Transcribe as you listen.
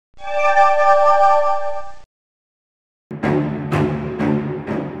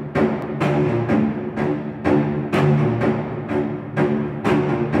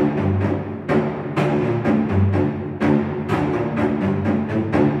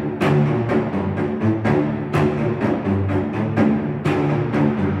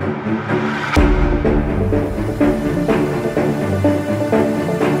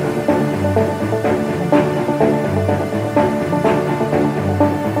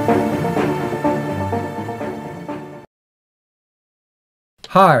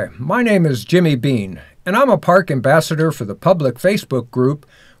Hi, my name is Jimmy Bean, and I'm a park ambassador for the public Facebook group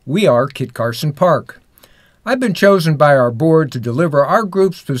We Are Kit Carson Park. I've been chosen by our board to deliver our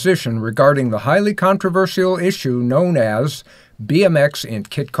group's position regarding the highly controversial issue known as BMX in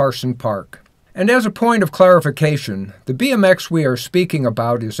Kit Carson Park. And as a point of clarification, the BMX we are speaking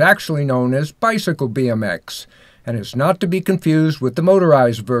about is actually known as bicycle BMX, and is not to be confused with the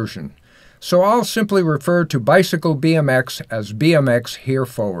motorized version. So I'll simply refer to bicycle BMX as BMX here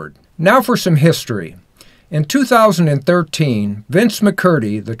forward. Now for some history. In 2013, Vince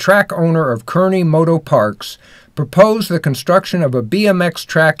McCurdy, the track owner of Kearney Moto Parks, proposed the construction of a BMX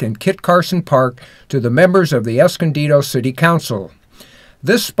track in Kit Carson Park to the members of the Escondido City Council.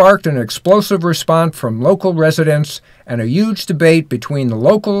 This sparked an explosive response from local residents and a huge debate between the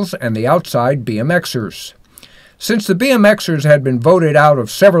locals and the outside BMXers. Since the BMXers had been voted out of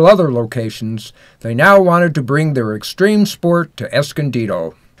several other locations, they now wanted to bring their extreme sport to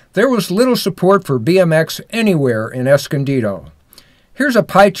Escondido. There was little support for BMX anywhere in Escondido. Here's a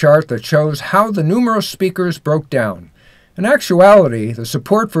pie chart that shows how the numerous speakers broke down. In actuality, the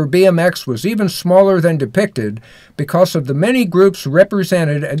support for BMX was even smaller than depicted because of the many groups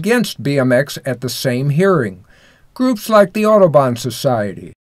represented against BMX at the same hearing. Groups like the Audubon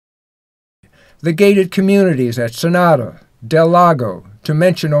Society, the gated communities at Sonata, Del Lago, to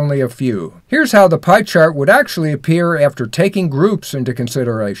mention only a few. Here's how the pie chart would actually appear after taking groups into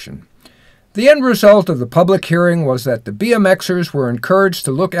consideration. The end result of the public hearing was that the BMXers were encouraged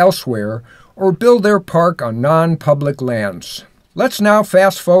to look elsewhere or build their park on non-public lands. Let's now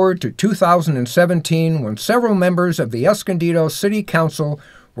fast forward to 2017 when several members of the Escondido City Council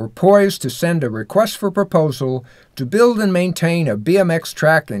were poised to send a request for proposal to build and maintain a BMX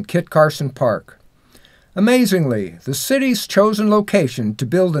track in Kit Carson Park. Amazingly, the city's chosen location to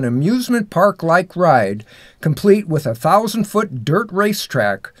build an amusement park-like ride, complete with a 1,000-foot dirt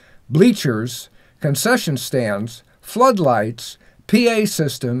racetrack, bleachers, concession stands, floodlights, PA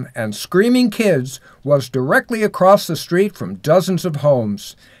system, and screaming kids, was directly across the street from dozens of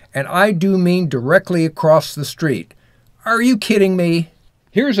homes. And I do mean directly across the street. Are you kidding me?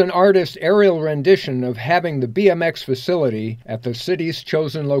 Here's an artist's aerial rendition of having the BMX facility at the city's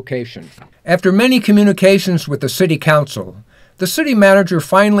chosen location. After many communications with the city council, the city manager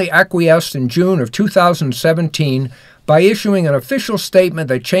finally acquiesced in June of 2017 by issuing an official statement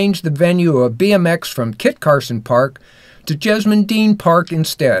that changed the venue of BMX from Kit Carson Park to Jesmond Dean Park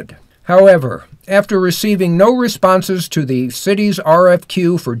instead. However, after receiving no responses to the city's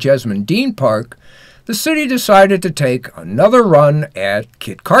RFQ for Jesmond Dean Park, the city decided to take another run at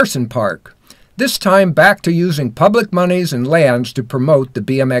Kit Carson Park, this time back to using public monies and lands to promote the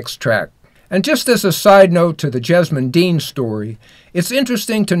BMX track. And just as a side note to the Jesmond Dean story, it's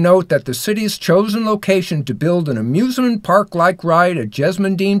interesting to note that the city's chosen location to build an amusement park-like ride at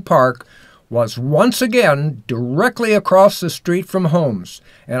Jesmond Dean Park was once again directly across the street from homes,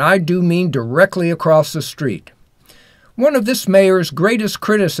 and I do mean directly across the street. One of this mayor's greatest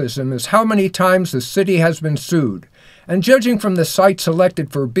criticism is how many times the city has been sued, and judging from the site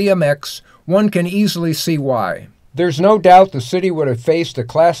selected for BMX, one can easily see why. There's no doubt the city would have faced a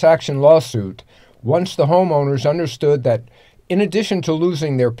class action lawsuit once the homeowners understood that, in addition to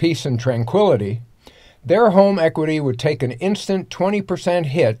losing their peace and tranquility, their home equity would take an instant 20%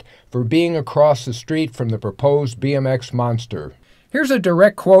 hit for being across the street from the proposed BMX monster. Here's a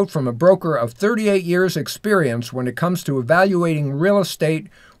direct quote from a broker of 38 years' experience when it comes to evaluating real estate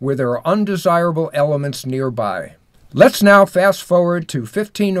where there are undesirable elements nearby. Let's now fast forward to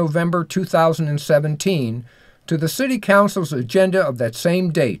 15 November 2017 to the City Council's agenda of that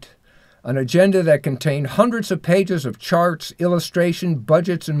same date, an agenda that contained hundreds of pages of charts, illustration,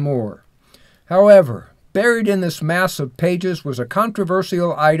 budgets, and more. However, buried in this mass of pages was a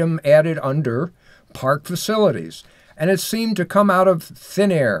controversial item added under Park Facilities, and it seemed to come out of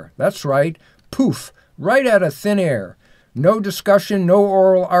thin air. That's right, poof, right out of thin air. No discussion, no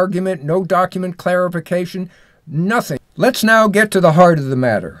oral argument, no document clarification, nothing. Let's now get to the heart of the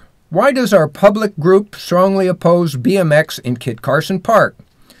matter. Why does our public group strongly oppose BMX in Kit Carson Park?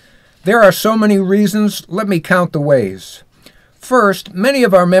 There are so many reasons, let me count the ways. First, many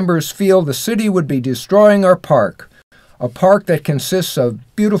of our members feel the city would be destroying our park, a park that consists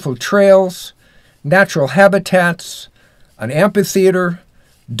of beautiful trails, natural habitats, an amphitheater,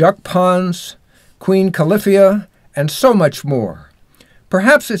 duck ponds, Queen Califia, and so much more.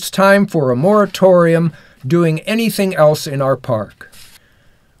 Perhaps it's time for a moratorium doing anything else in our park.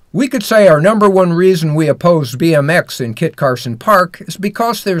 We could say our number one reason we oppose BMX in Kit Carson Park is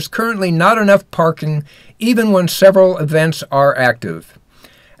because there's currently not enough parking even when several events are active.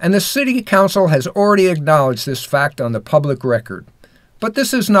 And the City Council has already acknowledged this fact on the public record. But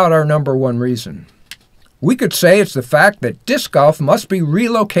this is not our number one reason. We could say it's the fact that disc golf must be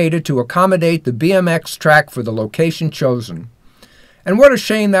relocated to accommodate the BMX track for the location chosen. And what a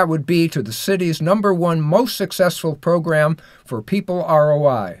shame that would be to the city's number one most successful program for people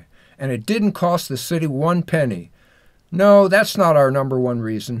ROI. And it didn't cost the city one penny. No, that's not our number one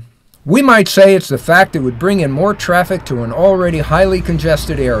reason. We might say it's the fact it would bring in more traffic to an already highly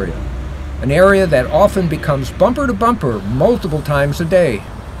congested area. An area that often becomes bumper to bumper multiple times a day.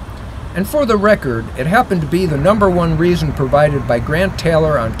 And for the record, it happened to be the number one reason provided by Grant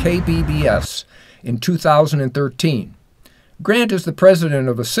Taylor on KBBS in 2013. Grant is the president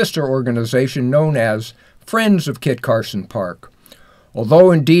of a sister organization known as Friends of Kit Carson Park.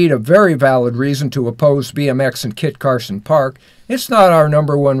 Although indeed a very valid reason to oppose BMX in Kit Carson Park, it's not our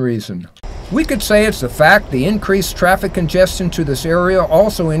number one reason. We could say it's the fact the increased traffic congestion to this area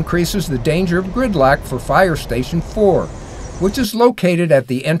also increases the danger of gridlock for Fire Station 4. Which is located at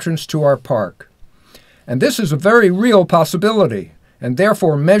the entrance to our park. And this is a very real possibility, and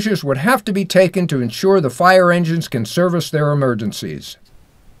therefore measures would have to be taken to ensure the fire engines can service their emergencies.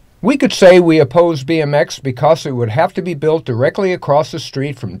 We could say we oppose BMX because it would have to be built directly across the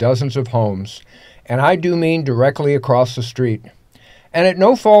street from dozens of homes, and I do mean directly across the street. And at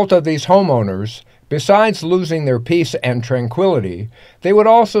no fault of these homeowners, besides losing their peace and tranquility, they would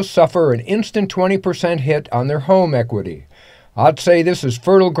also suffer an instant 20% hit on their home equity. I'd say this is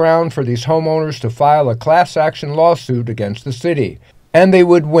fertile ground for these homeowners to file a class action lawsuit against the city, and they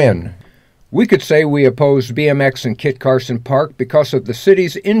would win. We could say we oppose BMX in Kit Carson Park because of the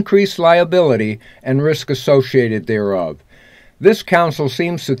city's increased liability and risk associated thereof. This council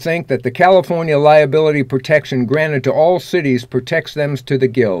seems to think that the California liability protection granted to all cities protects them to the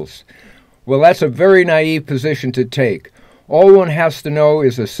gills. Well, that's a very naive position to take. All one has to know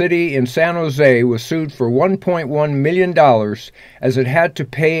is a city in San Jose was sued for $1.1 million as it had to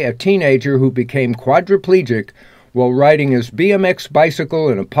pay a teenager who became quadriplegic while riding his BMX bicycle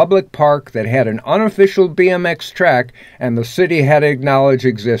in a public park that had an unofficial BMX track and the city had acknowledged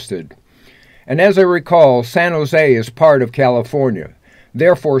existed. And as I recall, San Jose is part of California.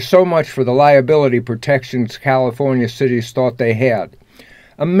 Therefore, so much for the liability protections California cities thought they had.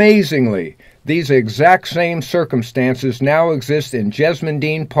 Amazingly, these exact same circumstances now exist in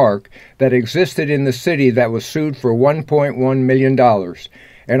Jesmondine Park that existed in the city that was sued for $1.1 million.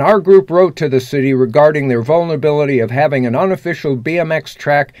 And our group wrote to the city regarding their vulnerability of having an unofficial BMX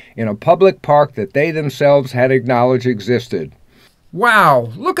track in a public park that they themselves had acknowledged existed.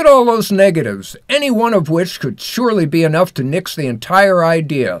 Wow, look at all those negatives, any one of which could surely be enough to nix the entire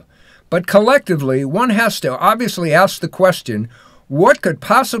idea. But collectively, one has to obviously ask the question, what could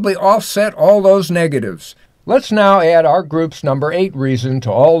possibly offset all those negatives? Let's now add our group's number 8 reason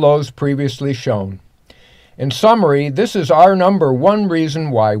to all those previously shown. In summary, this is our number 1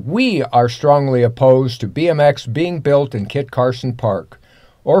 reason why we are strongly opposed to BMX being built in Kit Carson Park,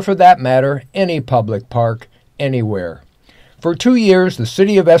 or for that matter, any public park, anywhere. For 2 years, the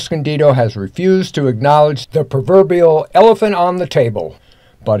city of Escondido has refused to acknowledge the proverbial elephant on the table.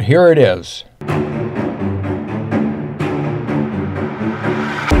 But here it is.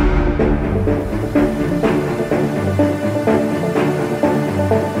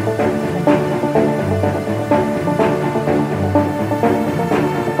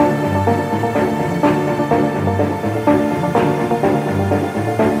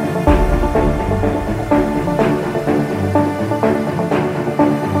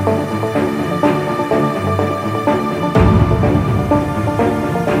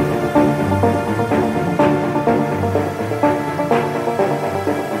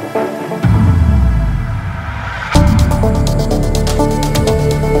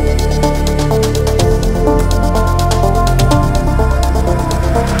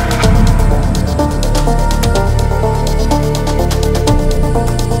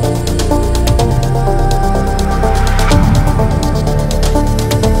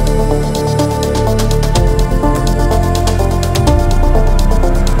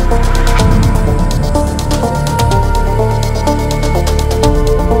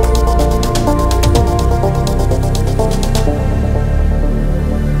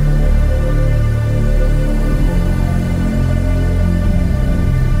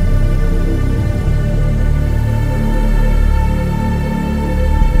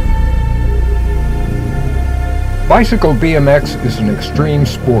 Bicycle BMX is an extreme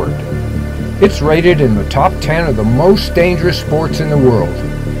sport. It's rated in the top 10 of the most dangerous sports in the world.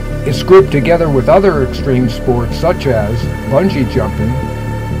 It's grouped together with other extreme sports such as bungee jumping,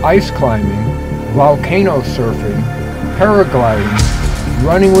 ice climbing, volcano surfing, paragliding,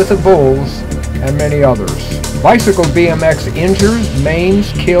 running with the bulls, and many others. Bicycle BMX injures,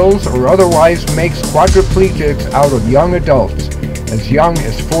 maims, kills, or otherwise makes quadriplegics out of young adults, as young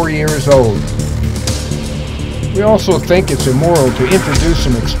as 4 years old. We also think it's immoral to introduce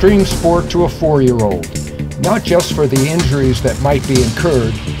an extreme sport to a 4-year-old, not just for the injuries that might be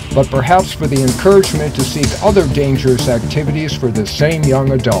incurred, but perhaps for the encouragement to seek other dangerous activities for the same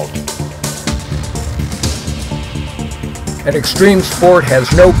young adult. An extreme sport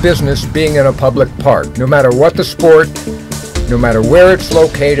has no business being in a public park, no matter what the sport, no matter where it's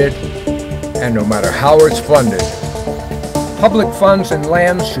located, and no matter how it's funded. Public funds and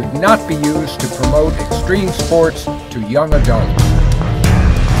lands should not be used to promote extreme sports to young adults.